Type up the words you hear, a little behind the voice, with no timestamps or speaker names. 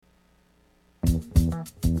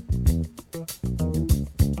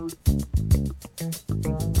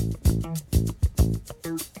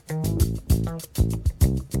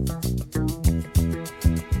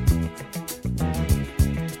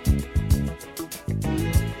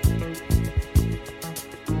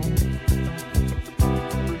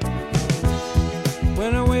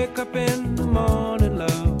When I wake up in the morning,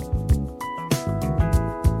 love,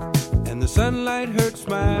 and the sunlight hurts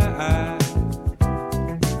my eyes,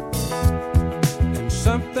 and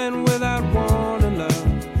something without warning, love,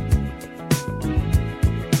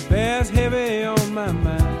 bears heavy on my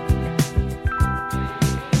mind.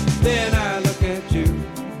 Then I look at you,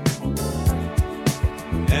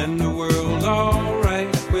 and the world's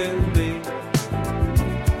alright with me.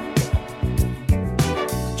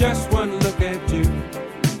 Just one look at you,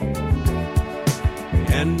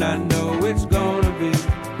 and I know it's gonna be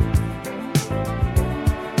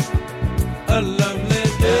a lovely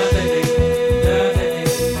day.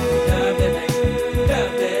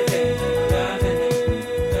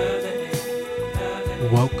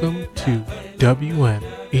 Welcome to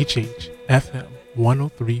WNHH FM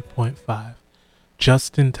 103.5,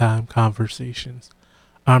 Just in Time Conversations.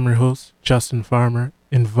 I'm your host, Justin Farmer,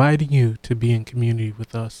 inviting you to be in community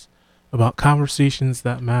with us about conversations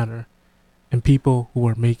that matter and people who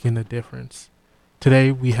are making a difference.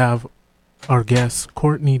 Today we have our guest,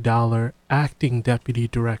 Courtney Dollar, Acting Deputy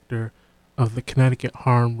Director of the Connecticut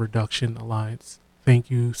Harm Reduction Alliance. Thank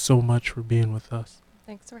you so much for being with us.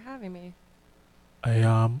 Thanks for having me.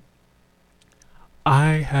 I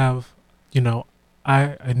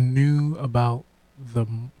knew about the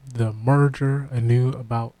merger. I knew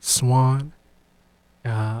about Swan,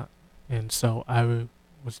 and so I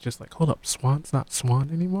was just like, hold up, Swan's not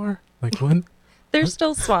Swan anymore? Like when? There's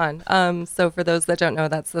still Swan. So for those that don't know,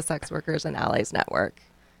 that's the Sex Workers and Allies Network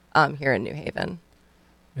here in New Haven.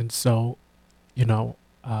 And so,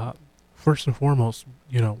 first and foremost,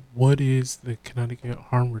 what is the Connecticut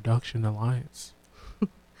Harm Reduction Alliance?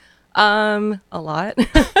 A lot.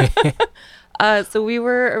 So we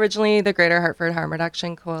were originally the Greater Hartford Harm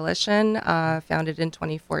Reduction Coalition, founded in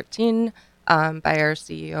 2014 by our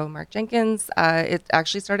CEO, Mark Jenkins. It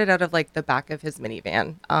actually started out of like the back of his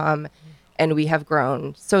minivan. And we have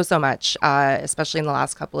grown so much, especially in the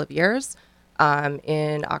last couple of years.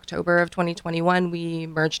 In October of 2021, we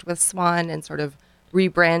merged with Swan and sort of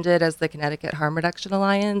rebranded as the Connecticut Harm Reduction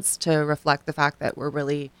Alliance to reflect the fact that we're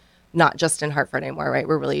really not just in Hartford anymore, right?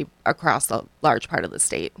 We're really across a large part of the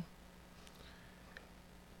state.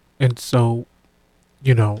 And so,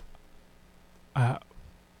 I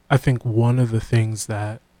think one of the things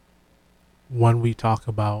that when we talk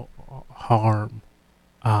about harm,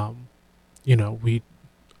 we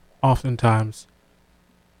oftentimes,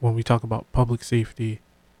 when we talk about public safety,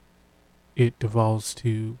 it devolves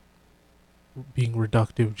to being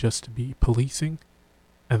reductive just to be policing.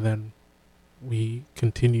 And then we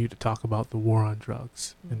continue to talk about the war on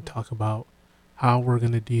drugs and talk about how we're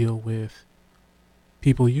going to deal with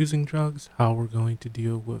people using drugs, how we're going to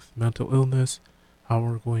deal with mental illness, how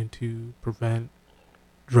we're going to prevent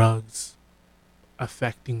drugs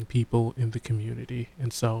affecting people in the community.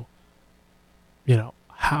 And so,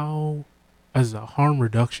 how, as a harm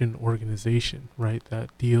reduction organization, right,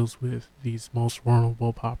 that deals with these most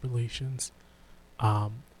vulnerable populations,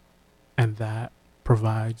 and that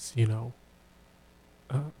provides,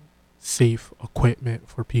 safe equipment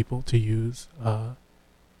for people to use,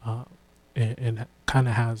 and kind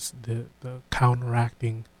of has the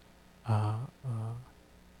counteracting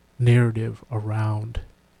narrative around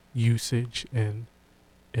usage and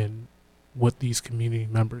what these community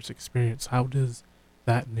members experience. How does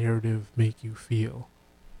that narrative make you feel?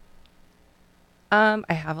 I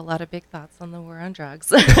have a lot of big thoughts on the war on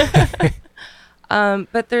drugs.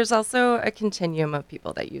 But there's also a continuum of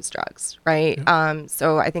people that use drugs, right? Yeah.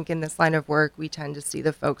 So I think in this line of work, we tend to see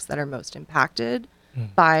the folks that are most impacted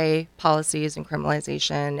by policies and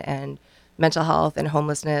criminalization and mental health and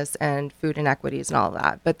homelessness and food inequities and all of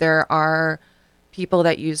that. But there are people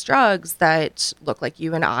that use drugs that look like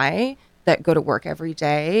you and I, that go to work every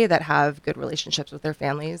day, that have good relationships with their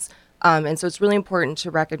families. And so it's really important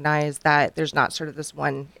to recognize that there's not sort of this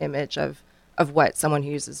one image of what someone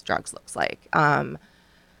who uses drugs looks like. And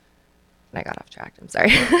I got off track, I'm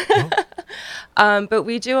sorry. But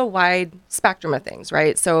we do a wide spectrum of things,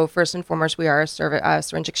 right? So first and foremost, we are a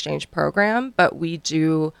syringe exchange program, but we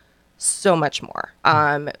do so much more.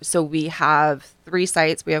 So we have 3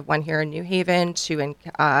 sites. We have one here in New Haven, 2 in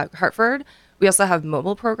Hartford. We also have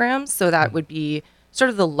mobile programs. So that would be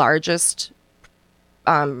sort of the largest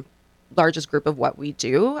group of what we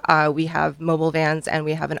do. We have mobile vans and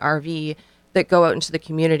we have an RV that go out into the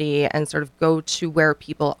community and sort of go to where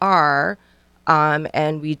people are.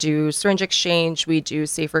 And we do syringe exchange, we do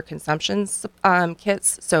safer consumption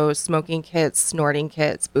kits, so smoking kits, snorting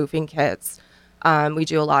kits, boofing kits. We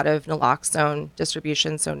do a lot of naloxone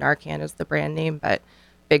distribution, so Narcan is the brand name, but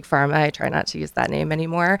Big Pharma, I try not to use that name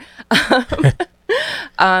anymore.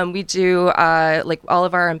 We do, like all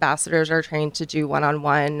of our ambassadors are trained to do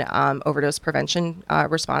one-on-one overdose prevention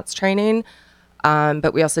response training.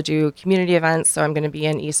 But we also do community events. So I'm going to be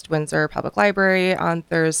in East Windsor Public Library on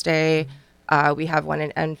Thursday. We have one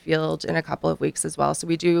in Enfield in a couple of weeks as well. So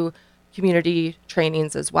we do community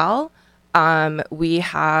trainings as well. We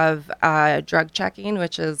have drug checking,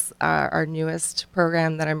 which is our newest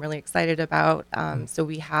program that I'm really excited about. So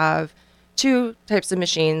we have two types of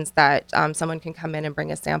machines that someone can come in and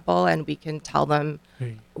bring a sample, and we can tell them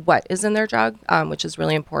what is in their drug, which is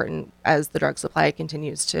really important as the drug supply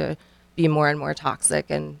continues to be more and more toxic.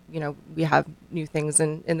 And, we have new things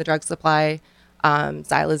in the drug supply,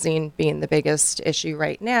 xylazine being the biggest issue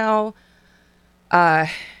right now.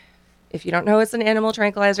 If you don't know, it's an animal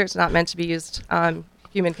tranquilizer. It's not meant to be used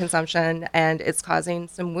human consumption, and it's causing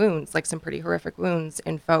some wounds, like some pretty horrific wounds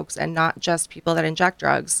in folks, and not just people that inject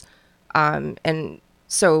drugs. And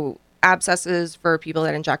so abscesses for people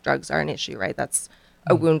that inject drugs are an issue, right? That's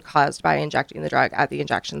a wound caused by injecting the drug at the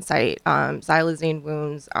injection site. Xylazine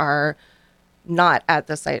wounds are not at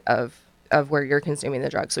the site of where you're consuming the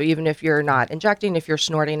drug. So even if you're not injecting, if you're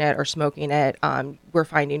snorting it or smoking it, we're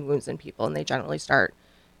finding wounds in people, and they generally start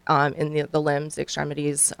in the limbs, the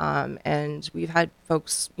extremities. And we've had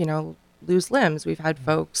folks, lose limbs. We've had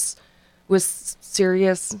folks with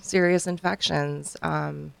serious infections.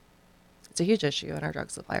 It's a huge issue in our drug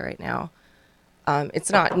supply right now. It's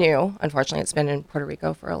not new, unfortunately. It's been in Puerto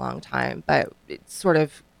Rico for a long time, but it sort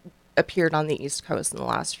of appeared on the East Coast in the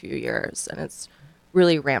last few years, and it's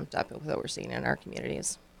really ramped up with what we're seeing in our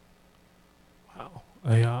communities.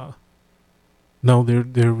 Wow. No,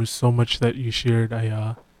 there was so much that you shared.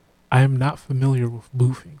 I am not familiar with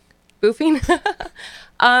boofing. Boofing?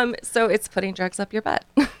 So it's putting drugs up your butt.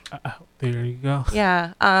 There you go.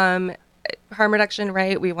 Yeah. Harm reduction,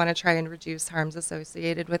 right? We want to try and reduce harms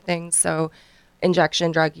associated with things. So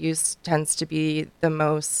injection drug use tends to be the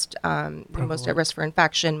most at risk for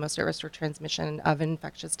infection, most at risk for transmission of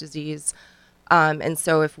infectious disease. And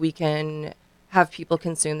so if we can have people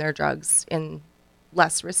consume their drugs in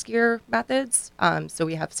less riskier methods, so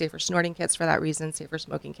we have safer snorting kits for that reason, safer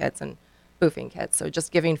smoking kits, and boofing kits. So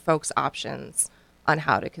just giving folks options on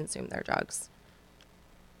how to consume their drugs.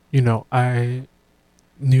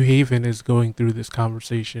 New Haven is going through this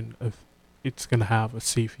conversation of it's going to have a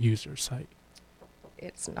safe user site.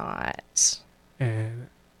 It's not. And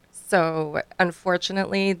so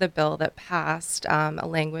unfortunately, the bill that passed, a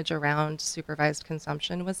language around supervised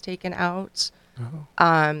consumption was taken out.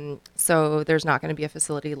 So there's not going to be a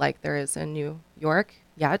facility like there is in New York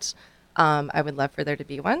yet. I would love for there to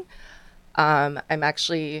be one. I'm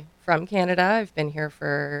actually from Canada. I've been here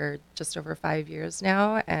for just over 5 years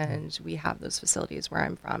now, and we have those facilities where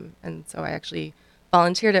I'm from. And so I actually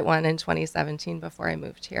volunteered at one in 2017 before I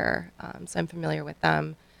moved here. So I'm familiar with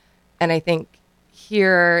them. And I think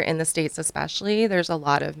here in the States especially, there's a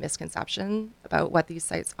lot of misconception about what these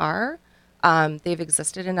sites are. They've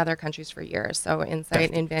existed in other countries for years. So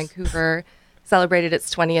Insight in Vancouver celebrated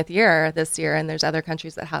its 20th year this year, and there's other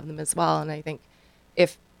countries that have them as well. And I think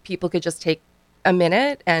if people could just take a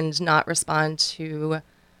minute and not respond to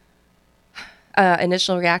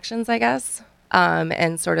initial reactions, I guess,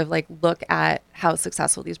 and sort of like look at how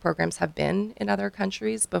successful these programs have been in other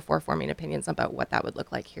countries before forming opinions about what that would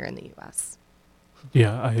look like here in the U.S.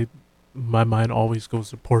 Yeah, my mind always goes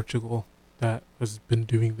to Portugal, that has been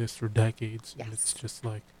doing this for decades. Yes. And it's just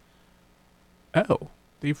like,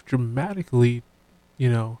 they've dramatically,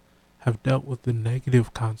 have dealt with the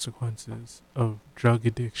negative consequences of drug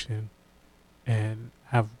addiction and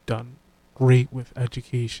have done great with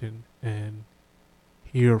education. And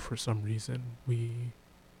here, for some reason, we,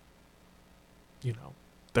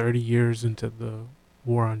 30 years into the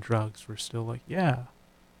war on drugs, we're still like, yeah,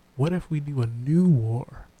 what if we do a new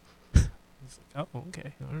war? It's like, oh,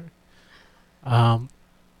 okay, all right.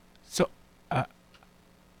 So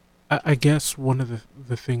I guess one of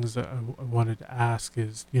the things that I wanted to ask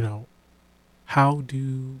is, how did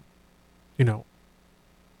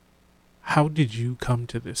you come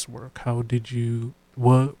to this work? How did you,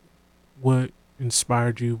 what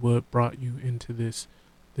inspired you? What brought you into this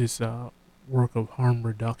work of harm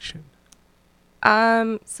reduction?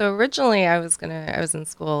 So originally I was in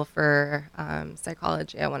school for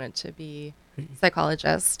psychology. I wanted to be a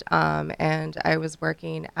psychologist, and I was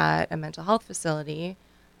working at a mental health facility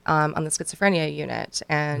on the schizophrenia unit.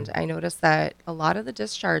 And I noticed that a lot of the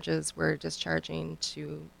discharges were discharging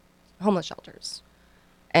to homeless shelters.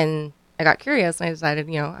 And I got curious and I decided,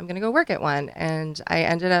 I'm going to go work at one. And I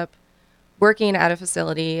ended up working at a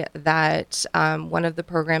facility that one of the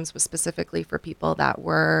programs was specifically for people that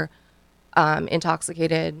were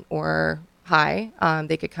intoxicated or high.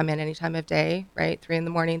 They could come in any time of day, right? 3 in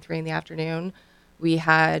the morning, 3 in the afternoon. We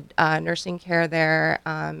had nursing care there.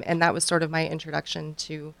 And that was sort of my introduction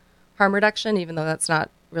to harm reduction, even though that's not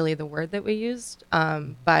really the word that we used.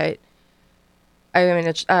 But I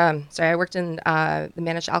worked in the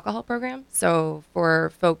managed alcohol program. So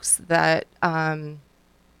for folks that,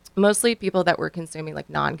 mostly people that were consuming like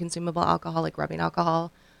non-consumable alcohol, like rubbing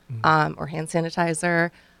alcohol or hand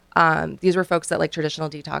sanitizer. These were folks that like traditional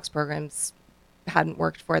detox programs hadn't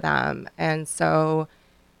worked for them. And so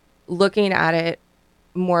looking at it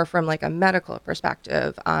more from like a medical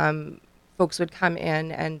perspective, folks would come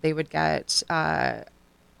in and they would get a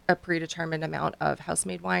predetermined amount of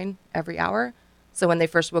house-made wine every hour. So when they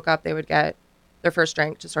first woke up, they would get their first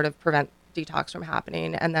drink to sort of prevent detox from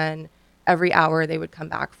happening. And then every hour they would come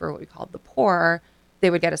back for what we called the pour. They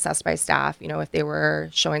would get assessed by staff. If they were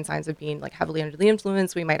showing signs of being like heavily under the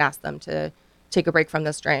influence, we might ask them to take a break from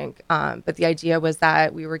this drink. But the idea was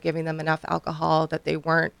that we were giving them enough alcohol that they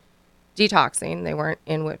weren't detoxing, they weren't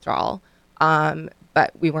in withdrawal,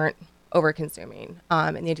 but we weren't over consuming.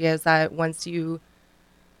 And the idea is that once you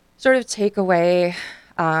sort of take away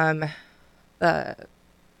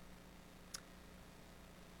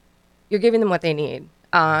you're giving them what they need.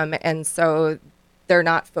 And so they're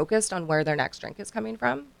not focused on where their next drink is coming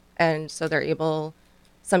from. And so they're able,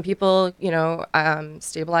 some people,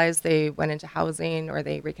 stabilize, they went into housing or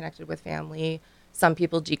they reconnected with family. Some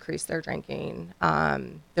people decreased their drinking.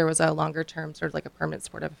 There was a longer term, sort of like a permanent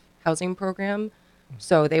supportive housing program.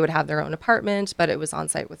 So they would have their own apartment, but it was on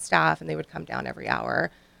site with staff and they would come down every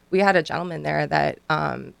hour. We had a gentleman there that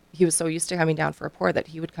he was so used to coming down for a pour that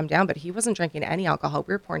he would come down, but he wasn't drinking any alcohol.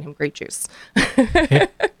 We were pouring him grape juice.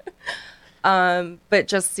 But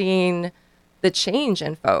just seeing the change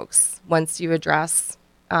in folks once you address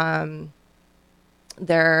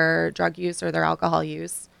their drug use or their alcohol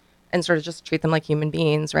use and sort of just treat them like human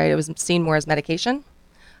beings, right? It was seen more as medication.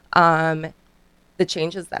 The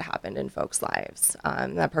changes that happened in folks' lives.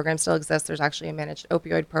 That program still exists. There's actually a managed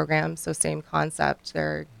opioid program, so same concept.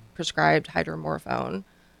 They're prescribed hydromorphone.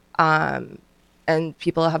 And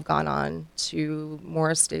people have gone on to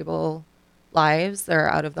more stable lives.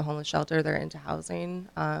 They're out of the homeless shelter. They're into housing.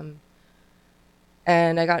 And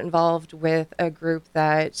I got involved with a group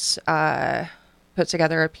that put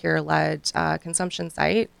together a peer-led consumption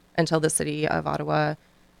site until the city of Ottawa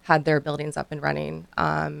had their buildings up and running.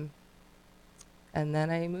 And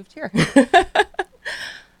then I moved here.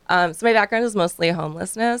 So my background is mostly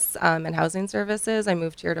homelessness and housing services. I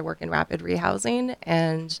moved here to work in rapid rehousing,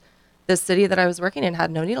 and the city that I was working in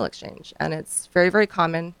had no needle exchange. And it's very, very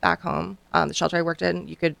common back home. The shelter I worked in,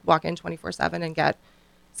 you could walk in 24/7 and get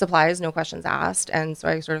supplies, no questions asked. And so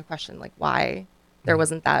I sort of questioned like why there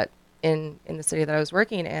wasn't that in the city that I was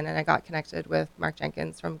working in. And I got connected with Mark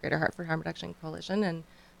Jenkins from Greater Hartford Harm Reduction Coalition and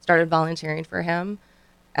started volunteering for him.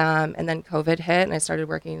 And then COVID hit and I started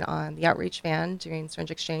working on the outreach van doing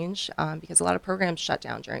syringe exchange because a lot of programs shut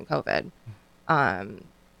down during COVID.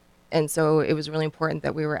 And so it was really important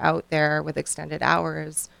that we were out there with extended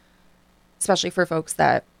hours, especially for folks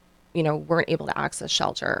that, weren't able to access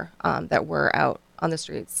shelter, that were out on the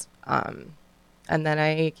streets. And then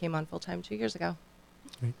I came on full-time 2 years ago.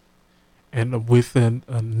 And with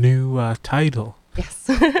a new title. Yes.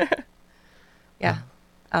 Yeah.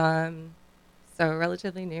 So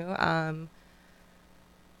relatively new. I'm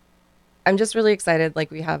just really excited. Like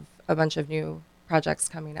we have a bunch of new projects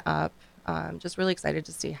coming up. Just really excited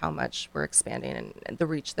to see how much we're expanding and the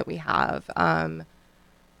reach that we have. I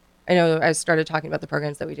know I started talking about the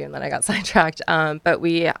programs that we do and then I got sidetracked. But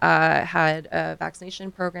we had a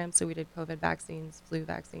vaccination program. So we did COVID vaccines, flu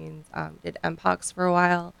vaccines, did Mpox for a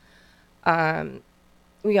while.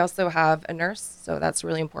 We also have a nurse, so that's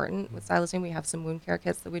really important with silencing. We have some wound care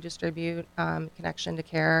kits that we distribute, connection to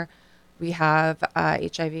care. We have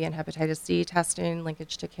HIV and hepatitis C testing,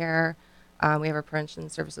 linkage to care. We have a prevention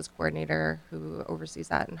services coordinator who oversees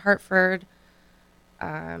that in Hartford.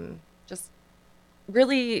 Just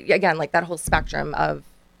really, again, like that whole spectrum of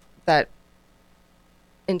that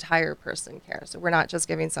entire person care. So we're not just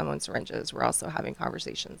giving someone syringes, we're also having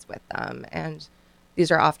conversations with them. And these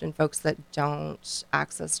are often folks that don't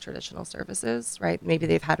access traditional services, right? Maybe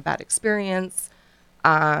they've had a bad experience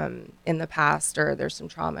in the past or there's some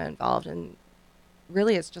trauma involved. And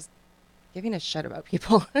really it's just giving a shit about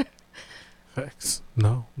people. Facts.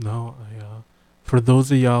 No. For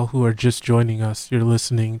those of y'all who are just joining us, you're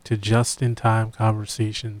listening to Just in Time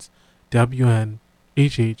Conversations, WNHH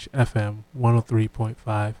FM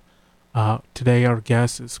 103.5. Today our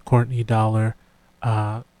guest is Courtney Dollar,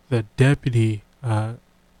 the deputy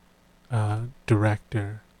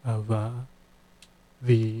director of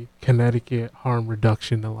the Connecticut Harm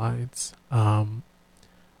Reduction Alliance.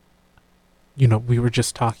 We were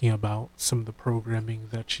just talking about some of the programming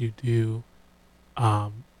that you do.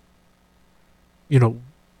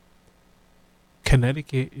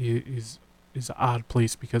 Connecticut is an odd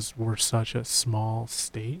place because we're such a small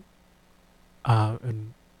state,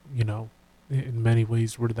 and in many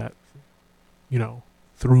ways we're that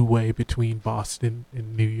throughway between Boston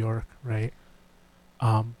and New York, right?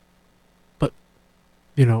 But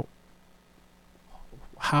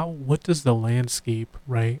what does the landscape,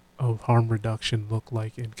 right, of harm reduction look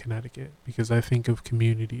like in Connecticut? Because I think of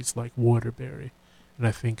communities like Waterbury, and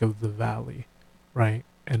I think of the Valley, right?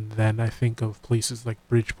 And then I think of places like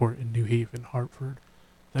Bridgeport and New Haven, Hartford,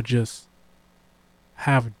 that just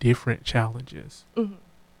have different challenges. Mm-hmm.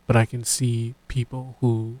 But I can see people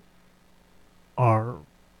who are,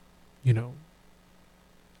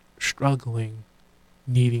 struggling,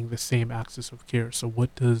 needing the same access of care. So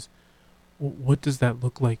what does that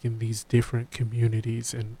look like in these different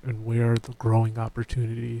communities, and where are the growing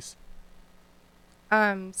opportunities?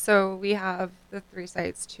 So we have the 3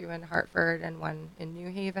 sites, 2 in Hartford and 1 in New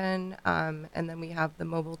Haven. And then we have the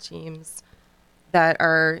mobile teams that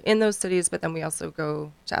are in those cities, but then we also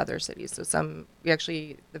go to other cities. So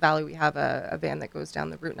the Valley, we have a van that goes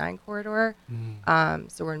down the Route 9 corridor.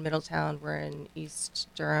 So we're in Middletown, we're in East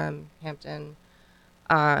Durham, Hampton.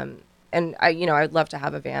 And I'd love to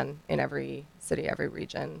have a van in every city, every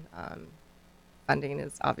region. Funding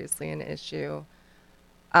is obviously an issue.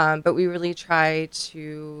 But we really try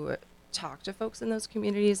to talk to folks in those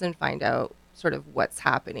communities and find out sort of what's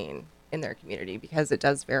happening in their community, because it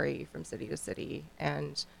does vary from city to city.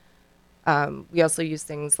 And we also use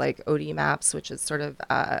things like OD maps, which is sort of,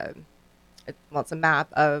 it's a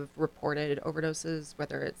map of reported overdoses,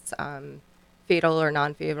 whether it's fatal or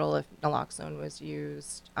non-fatal if naloxone was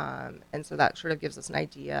used. And so that sort of gives us an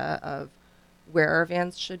idea of where our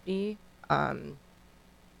vans should be.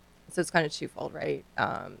 So it's kind of twofold, right?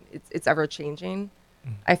 It's ever changing,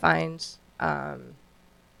 I find.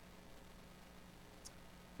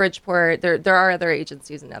 Bridgeport, there are other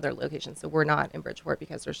agencies in other locations, so we're not in Bridgeport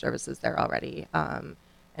because there's services there already. And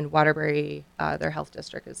Waterbury, their health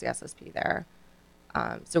district is the SSP there.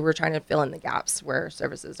 So we're trying to fill in the gaps where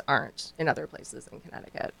services aren't in other places in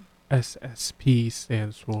Connecticut. SSP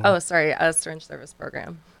stands for? Oh, sorry, Syringe Service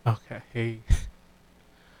Program. Okay, hey.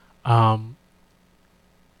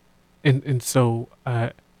 And so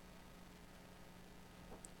I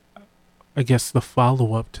guess the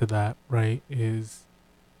follow-up to that, right, is,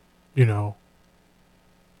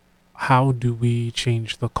 how do we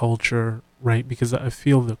change the culture, right? Because I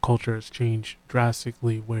feel the culture has changed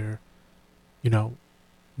drastically where,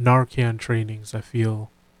 Narcan trainings, I feel,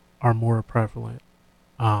 are more prevalent.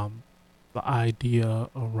 The idea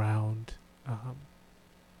around,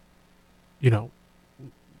 the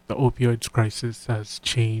opioids crisis has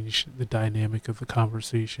changed the dynamic of the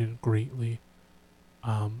conversation greatly.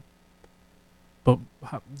 But,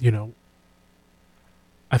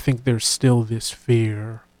 I think there's still this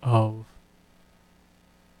fear of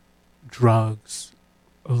drugs,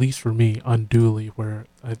 at least for me, unduly, where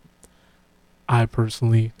I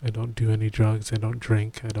personally, I don't do any drugs, I don't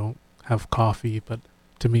drink, I don't have coffee, but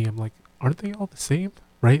to me, I'm like, aren't they all the same,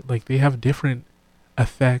 right? Like, they have different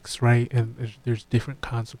effects, right? And there's different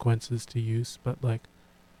consequences to use, but like,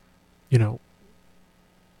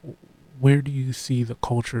 where do you see the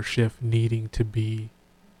culture shift needing to be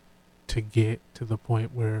to get to the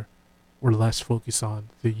point where we're less focused on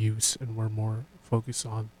the use and we're more focused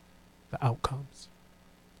on the outcomes?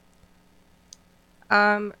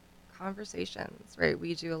 Conversations, right?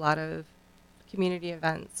 We do a lot of community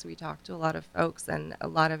events. We talk to a lot of folks, and a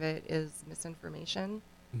lot of it is misinformation.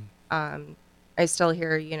 I still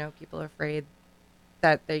hear, people are afraid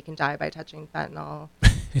that they can die by touching fentanyl.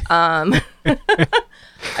 I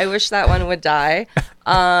wish that one would die.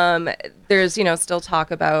 There's, still talk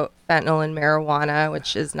about fentanyl and marijuana,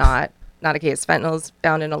 which is not a case. Fentanyl is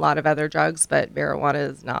found in a lot of other drugs, but marijuana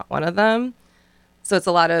is not one of them. So it's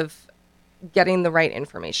a lot of getting the right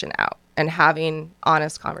information out and having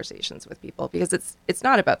honest conversations with people, because it's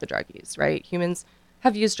not about the drug use, right? Humans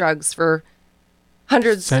have used drugs for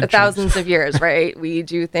hundreds of thousands of years, right? We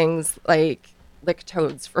do things like lick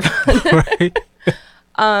toads for fun. Right.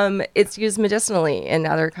 It's used medicinally in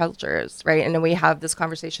other cultures, right? And then we have this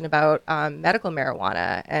conversation about medical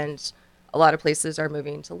marijuana, and a lot of places are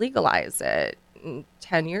moving to legalize it.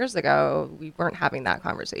 10 years ago, we weren't having that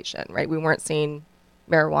conversation, right? We weren't seeing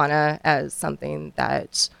marijuana as something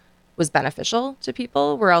that was beneficial to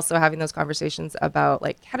people. We're also having those conversations about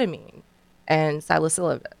like ketamine and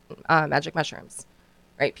psilocybin, magic mushrooms,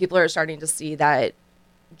 right? People are starting to see that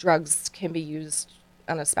drugs can be used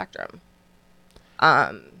on a spectrum.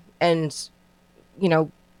 Um, and, you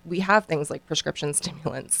know, we have things like prescription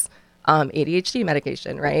stimulants, ADHD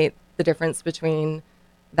medication, right? The difference between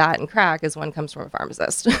that and crack is one comes from a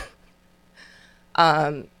pharmacist.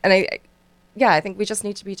 And yeah, I think we just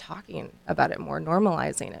need to be talking about it more,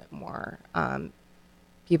 normalizing it more.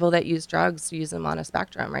 People that use drugs use them on a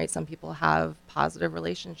spectrum, right? Some people have positive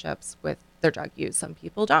relationships with their drug use, some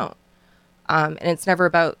people don't. And it's never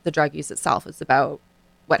about the drug use itself, it's about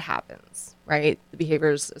what happens, right? The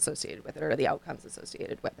behaviors associated with it or the outcomes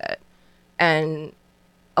associated with it. And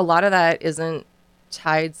a lot of that isn't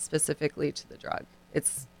tied specifically to the drug.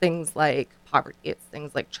 It's things like poverty, it's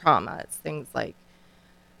things like trauma, it's things like,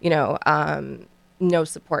 you know, no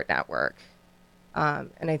support network. And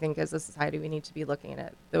I think as a society, we need to be looking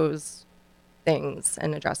at those things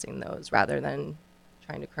and addressing those rather than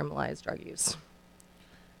trying to criminalize drug use.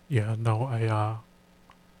 Yeah, no, I,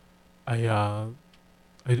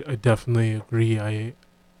 I definitely agree. I,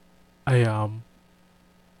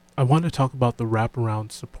 I want to talk about the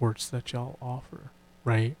wraparound supports that y'all offer,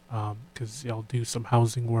 right? Because y'all do some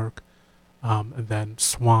housing work, and then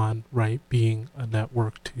Swan, right, being a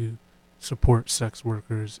network to support sex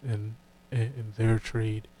workers in their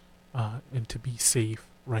trade, and to be safe,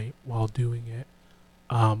 right, while doing it.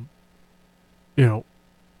 Um, you know,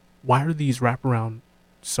 why are these wraparound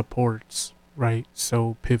supports, right,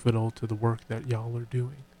 so pivotal to the work that y'all are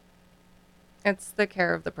doing? It's the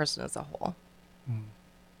care of the person as a whole.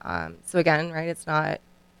 Mm. So again, right, it's not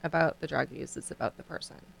about the drug use, it's about the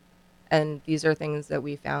person. And these are things that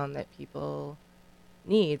we found that people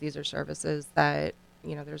need. These are services that,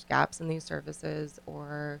 you know, there's gaps in these services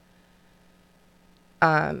or,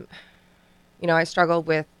 um, you know, I struggle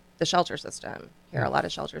with the shelter system here. A lot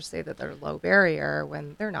of shelters say that they're low barrier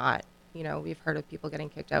when they're not. You know, we've heard of people getting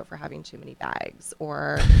kicked out for having too many bags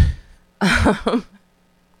or, um,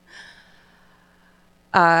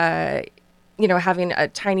 uh, you know, having a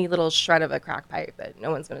tiny little shred of a crack pipe that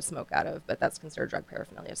no one's going to smoke out of, but that's considered drug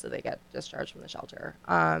paraphernalia, so they get discharged from the shelter.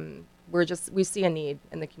 We see a need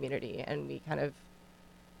in the community, and we kind of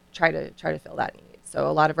try to fill that need. So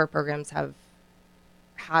a lot of our programs have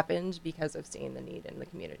happened because of seeing the need in the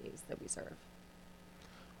communities that we serve.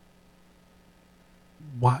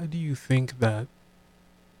 Why do you think that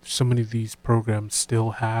so many of these programs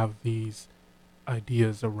still have these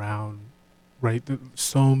ideas around, right?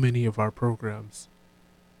 So many of our programs,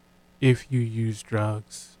 if you use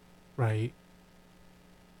drugs, right,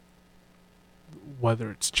 whether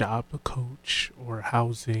it's job coach or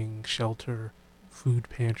housing, shelter, food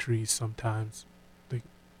pantries, sometimes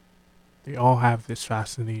they all have this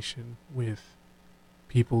fascination with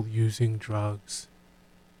people using drugs,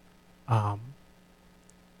 um,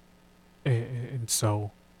 and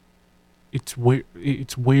so it's weird.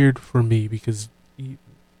 It's weird for me because you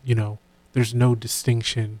know there's no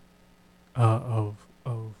distinction of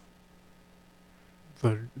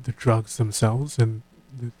the drugs themselves and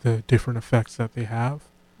the different effects that they have,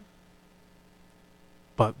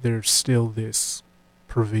 but there's still this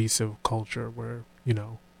pervasive culture where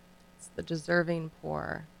It's the deserving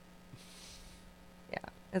poor. Yeah,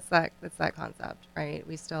 it's that concept, right?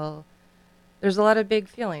 There's a lot of big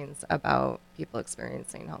feelings about people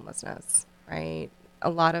experiencing homelessness, right? A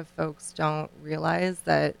lot of folks don't realize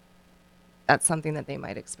that that's something that they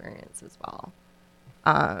might experience as well.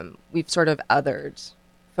 We've sort of othered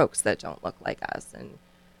folks that don't look like us, and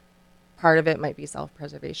part of it might be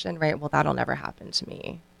self-preservation, right? Well, that'll never happen to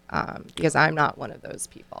me because I'm not one of those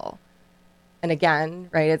people. And again,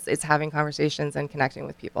 right, it's having conversations and connecting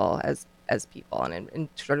with people as people and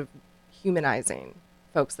sort of humanizing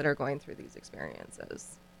folks that are going through these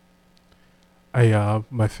experiences.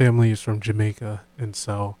 my family is from Jamaica, and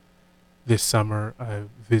so this summer I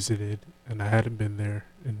visited, and I hadn't been there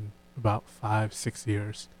in about 5 6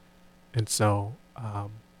 years, and so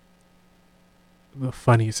the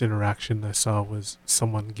funniest interaction I saw was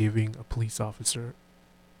someone giving a police officer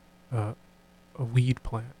uh, a weed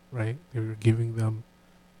plant. Right, they were giving them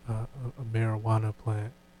a marijuana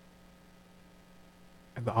plant,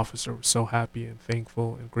 and the officer was so happy and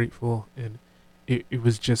thankful and grateful, and it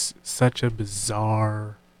was just such a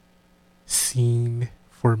bizarre scene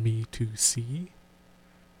for me to see.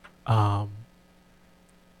 Um,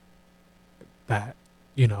 that,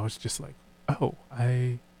 you know, it's just like, oh,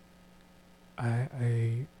 I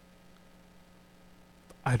I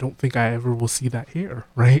don't think I ever will see that here,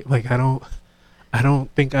 right? Like I don't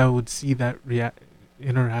think I would see that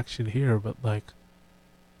interaction here, but like,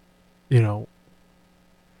 you know,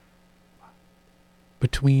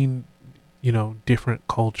 between, you know, different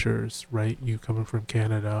cultures, right? You coming from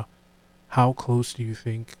Canada, how close do you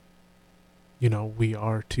think, you know, we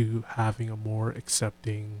are to having a more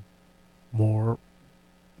accepting, more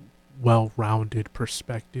well-rounded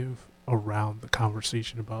perspective around the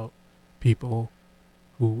conversation about people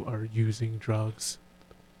who are using drugs?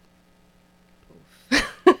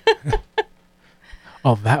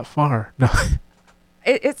 Oh, that far? No.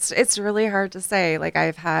 It's really hard to say. Like,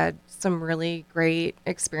 I've had some really great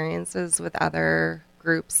experiences with other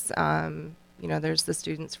groups. You know, there's the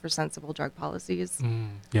Students for Sensible Drug Policies.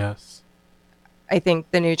 Yes. I think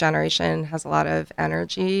the new generation has a lot of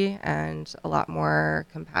energy and a lot more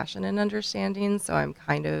compassion and understanding. So I'm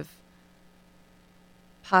kind of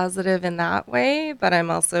positive in that way, but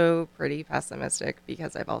I'm also pretty pessimistic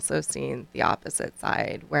because I've also seen the opposite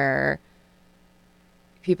side where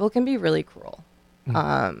people can be really cruel.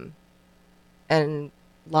 And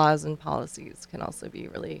laws and policies can also be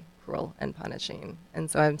really cruel and punishing.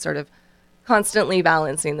 And so I'm sort of constantly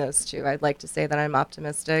balancing those two. I'd like to say that I'm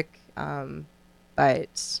optimistic,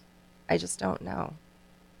 but I just don't know.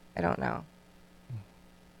 I don't know.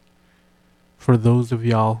 For those of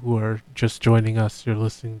y'all who are just joining us, you're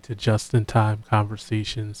listening to Just in Time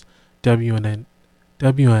Conversations, WNHH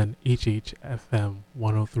FM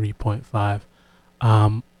 103.5.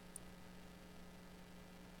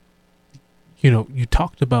 You know, you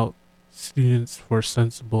talked about Students for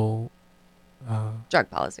Sensible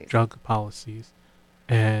Drug policies.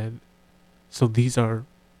 And so these are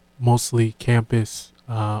mostly campus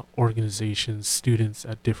organizations, students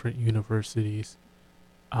at different universities,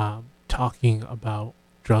 talking about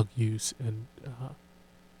drug use and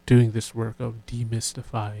doing this work of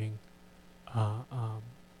demystifying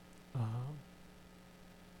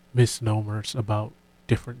misnomers about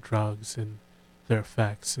different drugs and their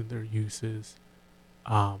effects and their uses.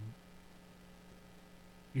 You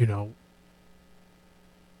know,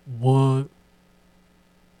 what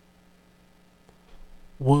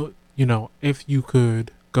you know, if you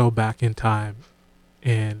could go back in time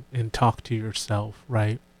and talk to yourself,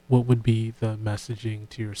 right? What would be the messaging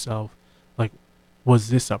to yourself? Like, was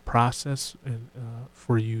this a process and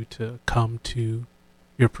for you to come to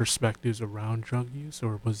your perspectives around drug use,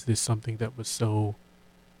 or was this something that was so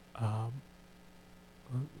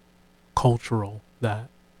cultural that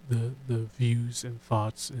the views and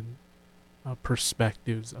thoughts and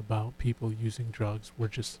perspectives about people using drugs were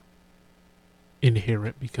just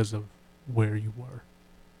inherent because of where you were?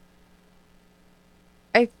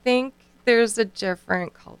 I think there's a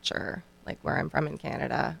different culture, like where I'm from in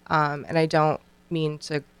Canada. And I don't mean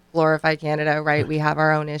to glorify Canada, right? We have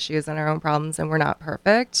our own issues and our own problems and we're not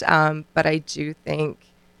perfect. But I do think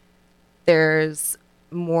there's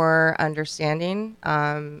more understanding.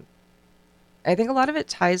 I think a lot of it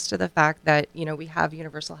ties to the fact that, you know, we have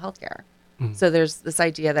universal health care. So there's this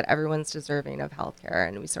idea that everyone's deserving of health care,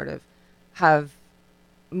 and we sort of have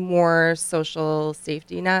more social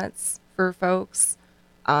safety nets for folks.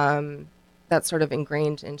 That's sort of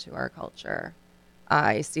ingrained into our culture.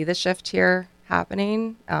 I see the shift here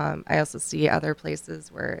happening. I also see other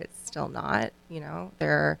places where it's still not. You know,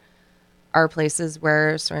 there are places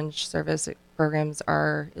where syringe service programs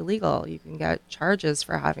are illegal. You can get charges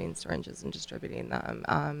for having syringes and distributing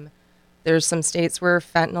them. There's some states where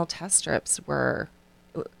fentanyl test strips were,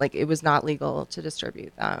 like, it was not legal to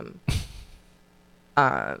distribute them.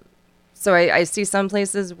 So I see some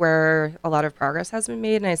places where a lot of progress has been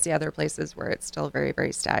made, and I see other places where it's still very,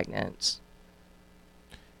 very stagnant.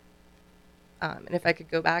 And if I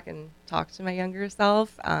could go back and talk to my younger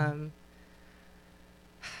self,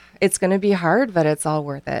 it's going to be hard, but it's all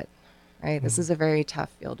worth it, right? This is a very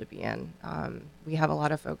tough field to be in. We have a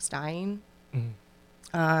lot of folks dying.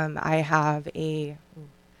 I have getting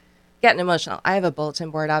emotional. I have a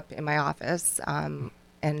bulletin board up in my office, and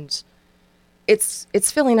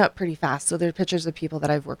it's filling up pretty fast. So there are pictures of people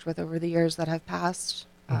that I've worked with over the years that have passed.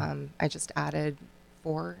 I just added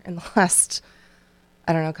 4 in the last,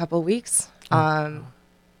 I don't know, couple of weeks. And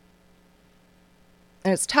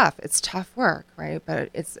it's tough. It's tough work, right? But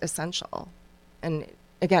it's essential. And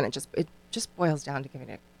again, it just boils down to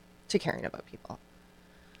caring about people.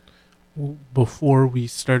 Before we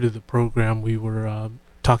started the program, we were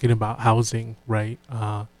talking about housing, right?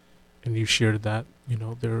 And you shared that, you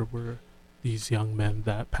know, there were these young men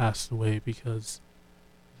that passed away because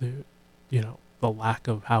the lack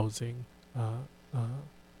of housing.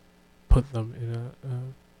 put them in a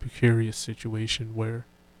precarious situation where,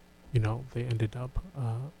 they ended up,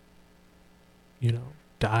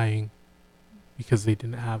 dying because they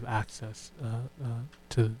didn't have access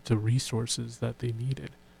to resources that they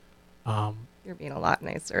needed. You're being a lot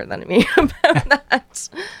nicer than me about that.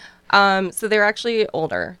 So they're actually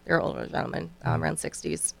older. They're older gentlemen, around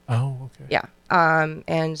 60s. Oh, okay. Yeah.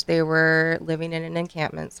 And they were living in an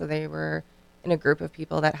encampment. So they were in a group of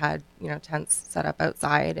people that had, tents set up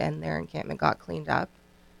outside, and their encampment got cleaned up.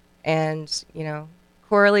 And,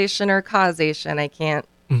 correlation or causation, I can't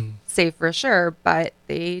say for sure, but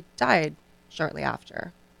they died shortly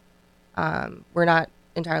after. We're not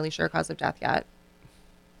entirely sure cause of death yet,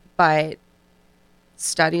 but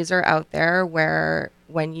studies are out there where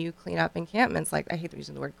when you clean up encampments, like I hate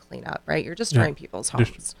using the word clean up, right? You're destroying people's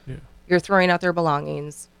homes. You're throwing out their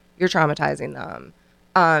belongings. You're traumatizing them.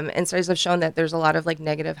 And studies have shown that there's a lot of like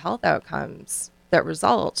negative health outcomes that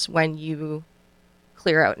result when you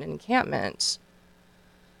clear out an encampment.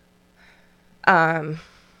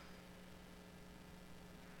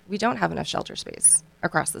 We don't have enough shelter space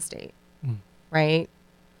across the state, right?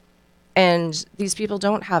 And these people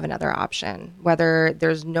don't have another option, whether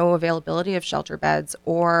there's no availability of shelter beds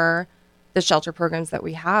or the shelter programs that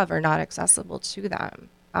we have are not accessible to them.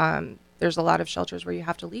 There's a lot of shelters where you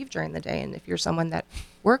have to leave during the day. And if you're someone that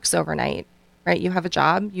works overnight, right, you have a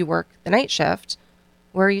job, you work the night shift,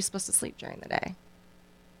 where are you supposed to sleep during the day?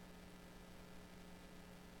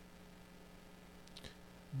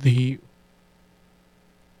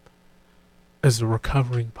 As a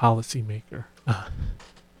recovering policymaker,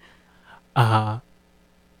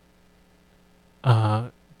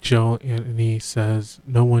 Joe Anthony says,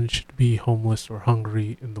 no one should be homeless or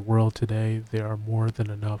hungry in the world today. There are more than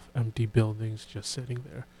enough empty buildings just sitting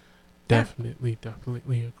there. Yeah.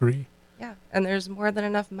 Definitely agree. Yeah, and there's more than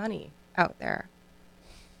enough money out there.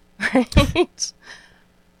 Right?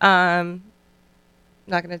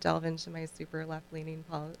 Not going to delve into my super left-leaning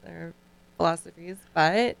philosophies,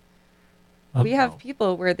 but we have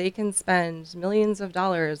people where they can spend millions of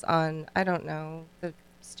dollars on, I don't know, the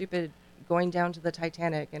stupid going down to the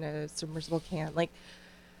Titanic in a submersible can. Like,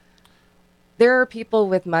 there are people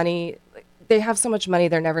with money, they have so much money,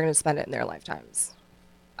 they're never going to spend it in their lifetimes.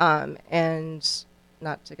 And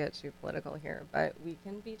not to get too political here, but we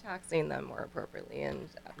can be taxing them more appropriately and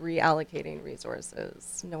reallocating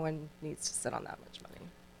resources. No one needs to sit on that much money.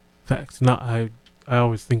 Facts. No, I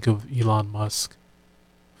always think of Elon Musk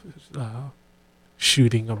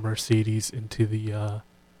shooting a Mercedes into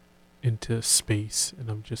space, and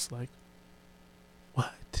I'm just like,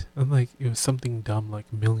 what? I'm like, it was something dumb,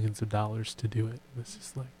 like millions of dollars to do it. And it's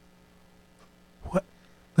just like, what?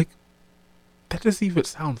 Like, that doesn't even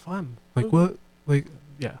sound fun. Like, what? Like,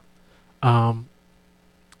 yeah. I can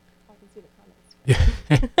see the comments. Yeah.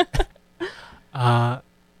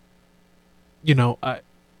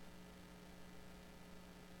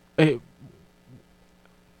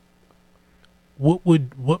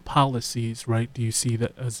 What policies, right, do you see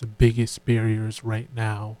that as the biggest barriers right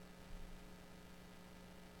now?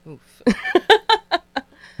 Oof.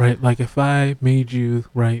 Right, like if I made you,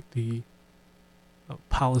 right, the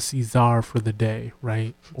policy czar for the day,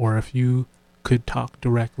 right, or if you could talk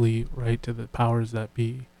directly, right, to the powers that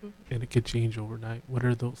be, and it could change overnight, what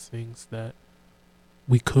are those things that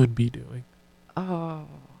we could be doing? Oh.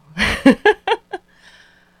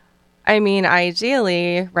 I mean,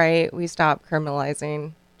 ideally, right, we stop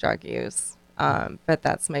criminalizing drug use. But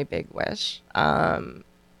that's my big wish. All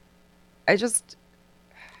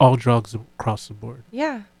drugs across the board.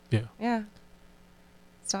 Yeah. Yeah.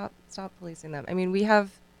 Stop policing them. I mean, we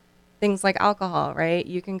have things like alcohol, right?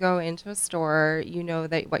 You can go into a store, you know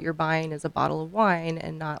that what you're buying is a bottle of wine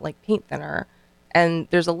and not like paint thinner. And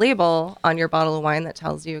there's a label on your bottle of wine that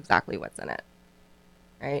tells you exactly what's in it,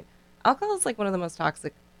 right? Alcohol is like one of the most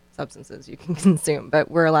toxic substances you can consume, but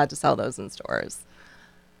we're allowed to sell those in stores.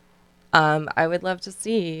 I would love to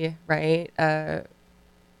see, right,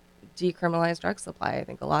 decriminalized drug supply. I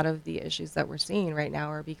think a lot of the issues that we're seeing right now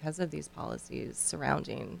are because of these policies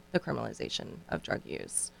surrounding the criminalization of drug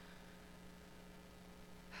use.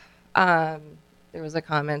 There was a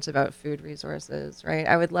comment about food resources, right?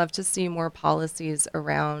 I would love to see more policies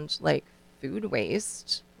around like food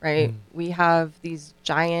waste, right? We have these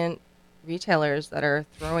giant retailers that are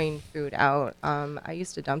throwing food out. I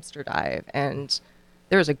used to dumpster dive, and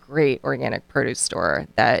there was a great organic produce store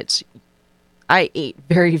that I ate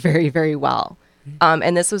very, very, very well.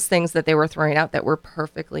 And this was things that they were throwing out that were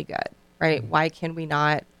perfectly good, right? Why can we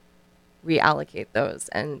not reallocate those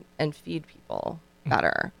and feed people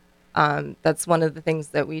better? That's one of the things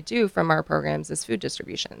that we do from our programs is food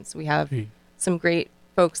distributions. We have Gee. some great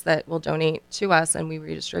folks that will donate to us and we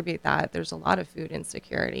redistribute that. There's a lot of food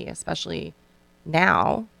insecurity, especially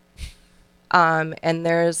now. And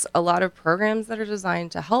there's a lot of programs that are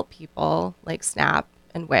designed to help people like SNAP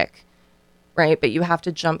and WIC, right? But you have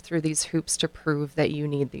to jump through these hoops to prove that you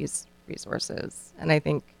need these resources. And I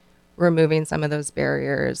think removing some of those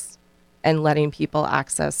barriers and letting people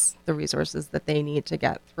access the resources that they need to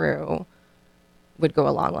get through would go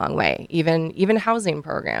a long, long way. Even housing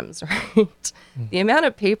programs, right? The amount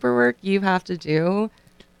of paperwork you have to do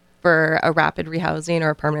for a rapid rehousing or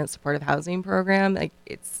a permanent supportive housing program, like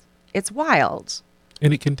it's wild.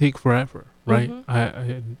 And it can take forever, right?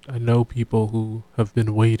 Mhm. I know people who have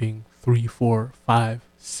been waiting 3, 4, 5,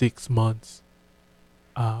 6 months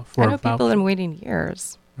for I a know people have voucher, been waiting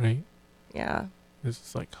years. right? Yeah. It's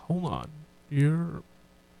just like, hold on, you're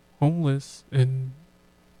homeless and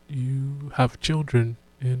you have children,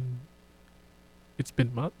 and it's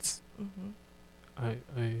been months. Hmm. I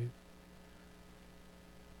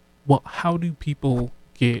Well, how do people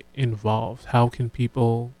get involved? How can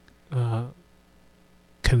people uh,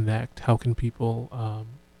 connect? How can people,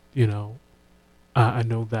 you know, I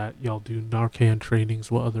know that y'all do Narcan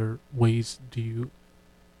trainings. What other ways do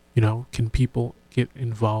can people get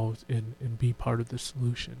involved and be part of the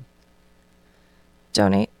solution?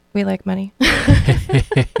 Donate. We like money.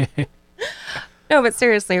 No, but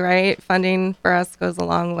seriously, right? Funding for us goes a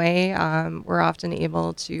long way. We're often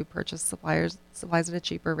able to purchase supplies at a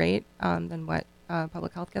cheaper rate than what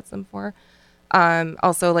public health gets them for.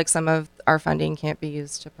 Also, like some of our funding can't be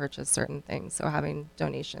used to purchase certain things. So having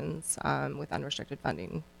donations with unrestricted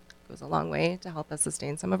funding goes a long way to help us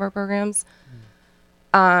sustain some of our programs.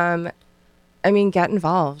 I mean, get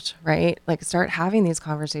involved, right? Like start having these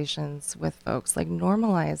conversations with folks, like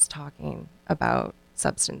normalize talking about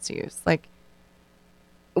substance use. Like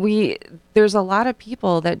there's a lot of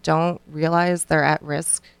people that don't realize they're at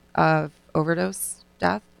risk of overdose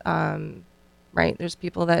death. Right? There's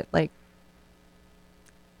people that like,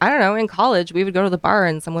 I don't know, in college, we would go to the bar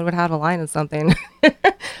and someone would have a line of something.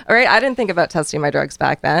 All right. I didn't think about testing my drugs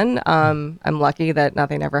back then. I'm lucky that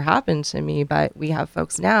nothing ever happened to me, but we have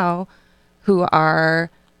folks now who are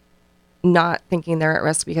not thinking they're at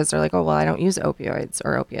risk because they're like, oh, well, I don't use opioids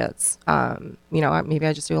or opiates. Maybe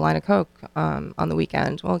I just do a line of Coke on the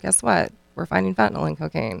weekend. Well, guess what? We're finding fentanyl in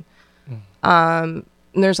cocaine. And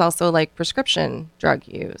there's also like prescription drug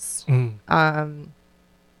use.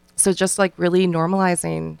 So just like really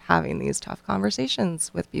normalizing having these tough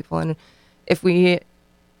conversations with people. And if we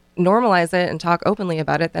normalize it and talk openly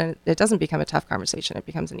about it, then it doesn't become a tough conversation. It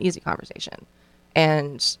becomes an easy conversation.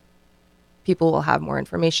 And people will have more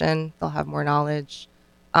information, they'll have more knowledge.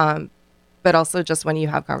 But also just when you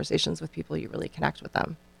have conversations with people, you really connect with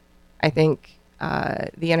them. I think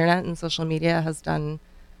the internet and social media has done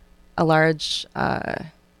a large,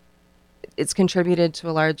 it's contributed to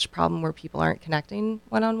a large problem where people aren't connecting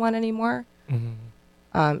one-on-one anymore.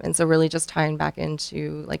 And so really just tying back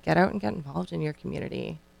into like, get out and get involved in your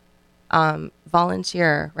community.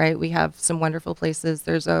 Volunteer, right? We have some wonderful places.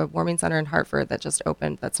 There's a warming center in Hartford that just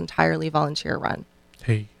opened that's entirely volunteer run.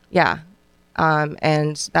 Hey. Yeah.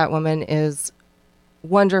 And that woman is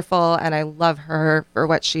wonderful and I love her for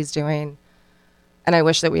what she's doing. And I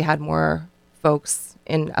wish that we had more folks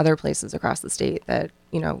in other places across the state that,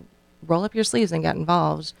 roll up your sleeves and get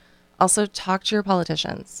involved. Also talk to your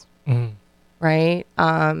politicians, right?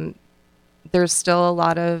 There's still a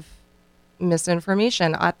lot of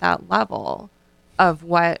misinformation at that level of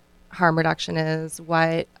what harm reduction is,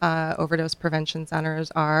 what overdose prevention centers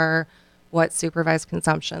are, what supervised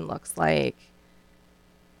consumption looks like.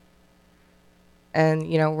 And,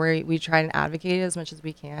 we try and advocate as much as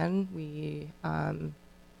we can.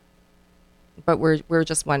 But we're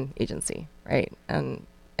just one agency, right? And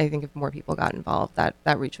I think if more people got involved, that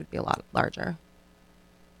reach would be a lot larger.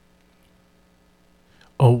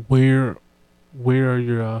 Oh, where are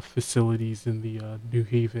your facilities in the New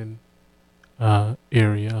Haven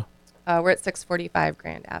area? We're at 645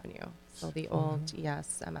 Grand Avenue, so the old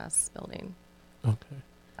ESMS building. Okay.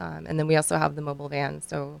 And then we also have the mobile van.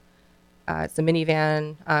 So it's a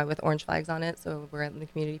minivan with orange flags on it. So we're in the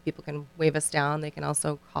community. People can wave us down. They can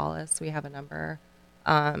also call us. We have a number.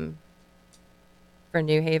 For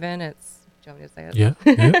New Haven, it's, do you want me to say it? Yeah,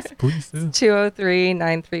 yes, please do.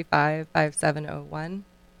 203-935-5701.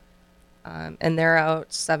 And they're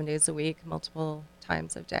out 7 days a week, multiple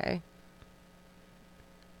times a day.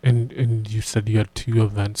 And you said you had 2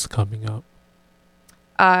 events coming up.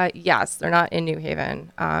 Yes, they're not in New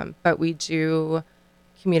Haven, but we do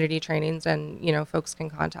community trainings, and folks can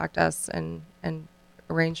contact us and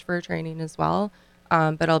arranged for a training as well.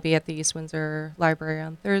 But I'll be at the East Windsor Library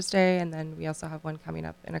on Thursday, and then we also have one coming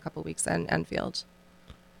up in a couple weeks in Enfield.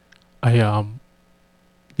 One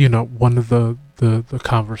of the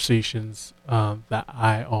conversations that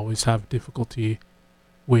I always have difficulty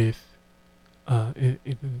with,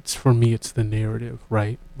 it's for me, it's the narrative,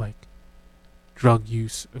 right? Like, drug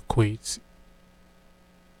use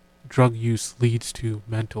leads to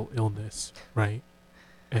mental illness, right?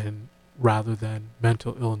 And rather than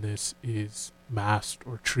mental illness is masked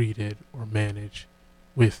or treated or managed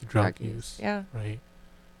with drug use, yeah, right?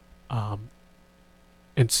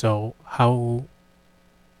 And so how,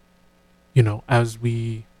 as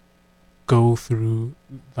we go through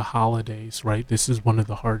the holidays, right? This is one of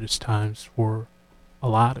the hardest times for a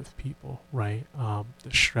lot of people, right?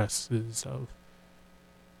 The stresses of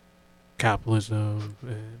capitalism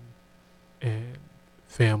and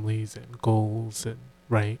families and goals, and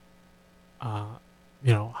right.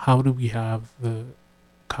 How do we have the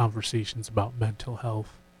conversations about mental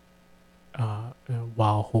health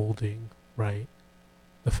while holding, right,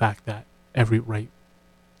 the fact that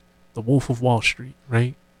the Wolf of Wall Street,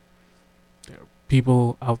 right? There are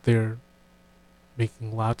people out there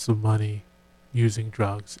making lots of money using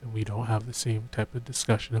drugs, and we don't have the same type of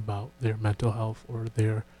discussion about their mental health or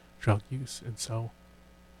their drug use. And so,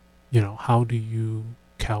 how do you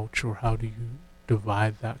couch, or how do you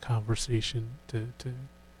divide that conversation to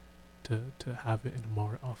have it in a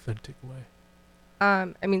more authentic way?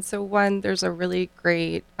 So one, there's a really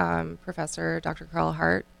great professor, Dr. Carl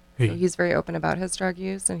Hart. Hey. So he's very open about his drug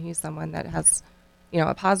use, and he's someone that has,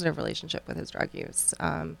 a positive relationship with his drug use.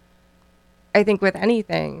 I think with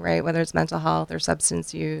anything, right, whether it's mental health or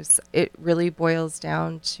substance use, it really boils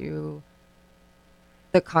down to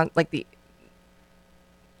the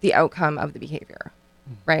outcome of the behavior,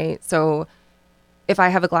 right? So if I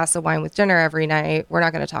have a glass of wine with dinner every night, we're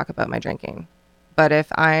not going to talk about my drinking. But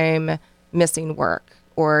if I'm missing work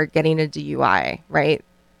or getting a DUI, right,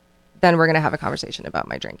 then we're going to have a conversation about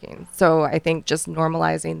my drinking. So I think just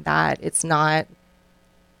normalizing that it's not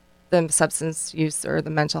the substance use or the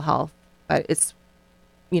mental health, but it's,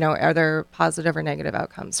 are there positive or negative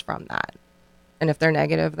outcomes from that? And if they're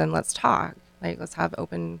negative, then let's talk. Like, let's have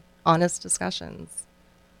open, honest discussions.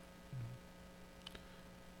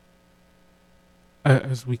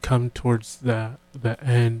 As we come towards the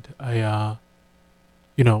end,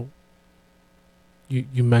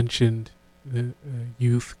 you mentioned the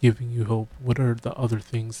youth giving you hope. What are the other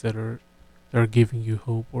things that are giving you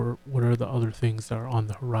hope, or what are the other things that are on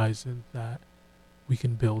the horizon that we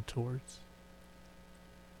can build towards?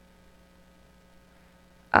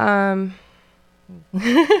 I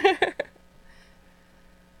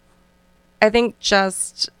think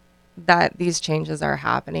just that these changes are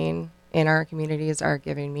happening in our communities are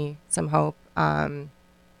giving me some hope.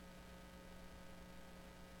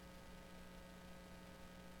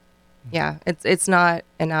 Yeah, it's not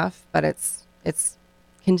enough, but it's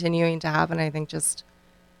continuing to happen. I think just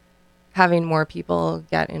having more people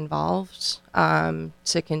get involved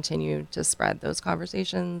to continue to spread those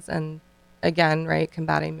conversations, and again, right,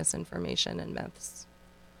 combating misinformation and myths.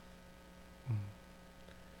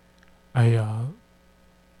 I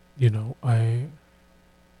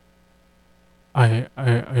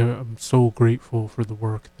am so grateful for the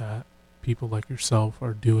work that people like yourself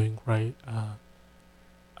are doing, right?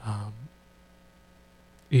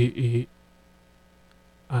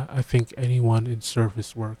 I think anyone in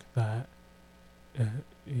service work that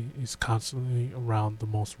is constantly around the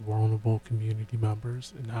most vulnerable community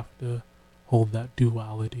members and have to hold that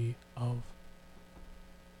duality of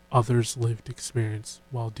others' lived experience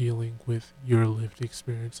while dealing with your lived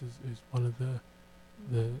experience is one of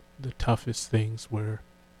the toughest things, where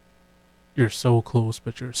you're so close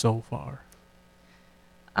but you're so far.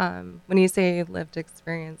 When you say lived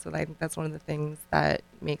experience, I think that's one of the things that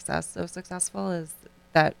makes us so successful, is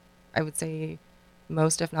that I would say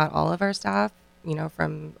most, if not all of our staff,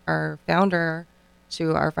 from our founder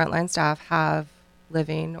to our frontline staff, have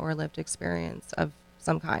living or lived experience of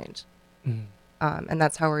some kind. And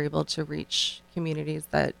that's how we're able to reach communities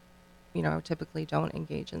that, typically don't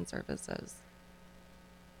engage in services.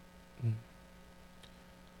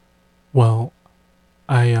 Well,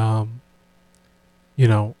 as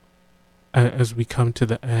we come to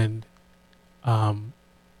the end,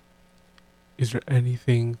 is there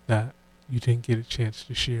anything that you didn't get a chance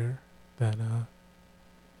to share that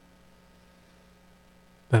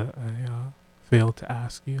I failed to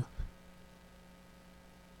ask you?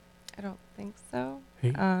 I don't think so.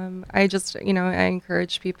 Hey. I just, I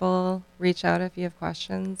encourage people, reach out if you have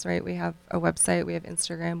questions, right? We have a website, we have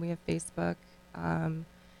Instagram, we have Facebook.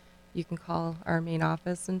 you can call our main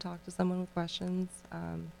office and talk to someone with questions.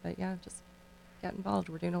 But yeah, just get involved.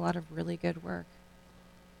 We're doing a lot of really good work.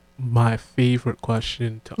 My favorite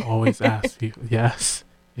question to always ask you. Yes,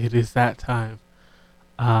 it is that time.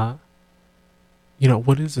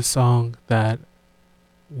 What is a song that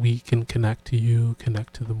we can connect to you,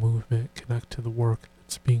 connect to the movement, connect to the work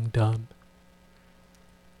that's being done?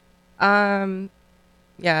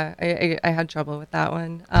 Yeah, I had trouble with that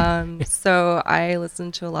one. So I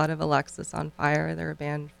listened to a lot of Alexis on Fire. They're a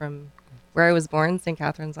band from where I was born, St.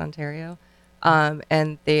 Catharines, Ontario.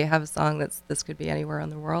 And they have a song that's This Could Be Anywhere in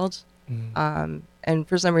the World. And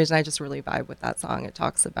for some reason, I just really vibe with that song. It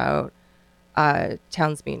talks about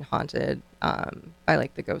towns being haunted by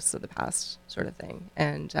like the ghosts of the past sort of thing.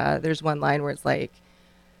 And there's one line where it's like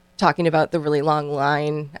talking about the really long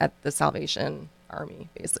line at the Salvation Army,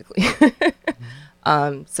 basically.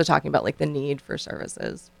 So talking about like the need for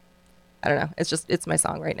services. I don't know. It's my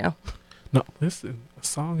song right now. No, listen, a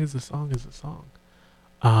song is a song is a song.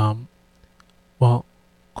 Well,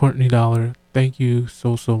 Courtney Dollar, thank you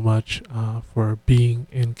so much for being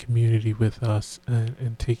in community with us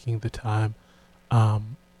and taking the time.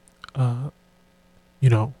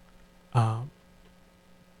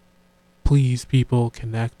 Please, people,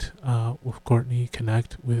 connect with Courtney,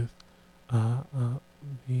 connect with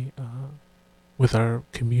with our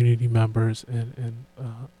community members, and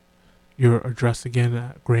your address again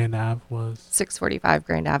at Grand Ave was 645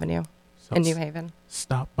 Grand Avenue in New Haven.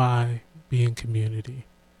 Stop by, be in community.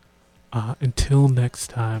 Until next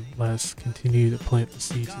time, let's continue to plant the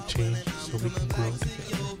seeds of change so we can grow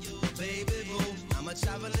together. I'm a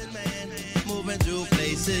traveling man, moving through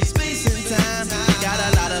places, space and time. Got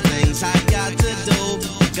a lot of things I got to do.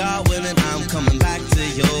 God willing, I'm coming back to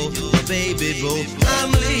you, my baby boo.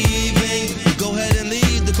 I'm leaving. Go ahead and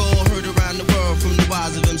leave the call heard around the world from the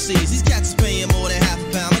wise of MCs. These cats is paying more than half a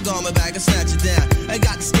pound. I got my bag and snatch it down. I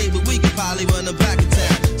got to skate, but we can probably run them back in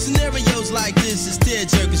town. Scenarios like this is tear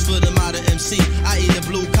jerkers for the modern MC. I eat a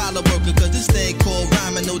blue collar worker, cause this thing called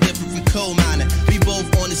rhyming no different from coal mining. We both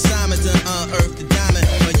on assignment to unearth the diamond.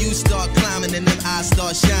 When you start climbing and them eyes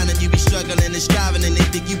start shining, you be struggling and striving and they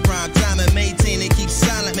think you prime time and maintain and keep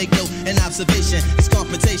silent. Make note and observation. It's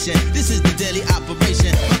confrontation. This is the daily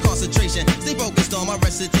operation. My concentration. Stay focused on my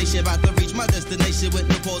recitation. About to reach my destination with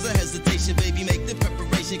no pause or hesitation. Baby, make the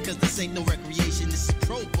preparation, cause this ain't no recreation. This is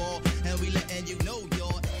pro ball and we letting you know.